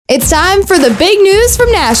It's time for the big news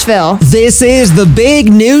from Nashville. This is the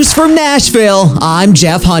big news from Nashville. I'm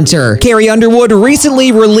Jeff Hunter. Carrie Underwood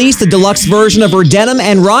recently released the deluxe version of her Denim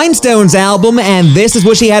and Rhinestones album, and this is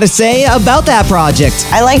what she had to say about that project.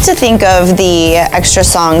 I like to think of the extra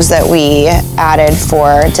songs that we added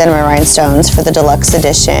for Denim and Rhinestones for the deluxe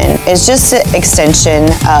edition. It's just an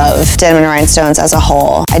extension of Denim and Rhinestones as a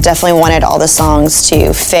whole. I definitely wanted all the songs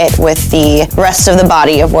to fit with the rest of the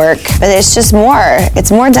body of work, but it's just more.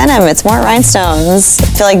 It's more denim, it's more rhinestones. I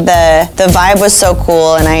feel like the vibe was so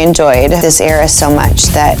cool and I enjoyed this era so much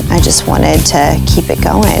that I just wanted to keep it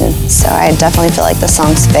going. So I definitely feel like the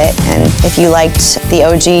songs fit, and if you liked the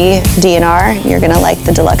OG DNR, you're gonna like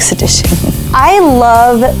the deluxe edition. I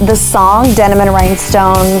love the song Denim and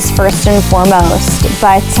Rhinestones first and foremost,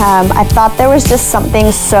 but I thought there was just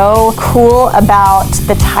something so cool about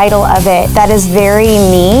the title of it that is very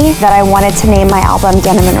me that I wanted to name my album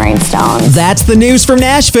Denim and Rhinestones. That's the news from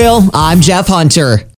Nashville. I'm Jeff Hunter.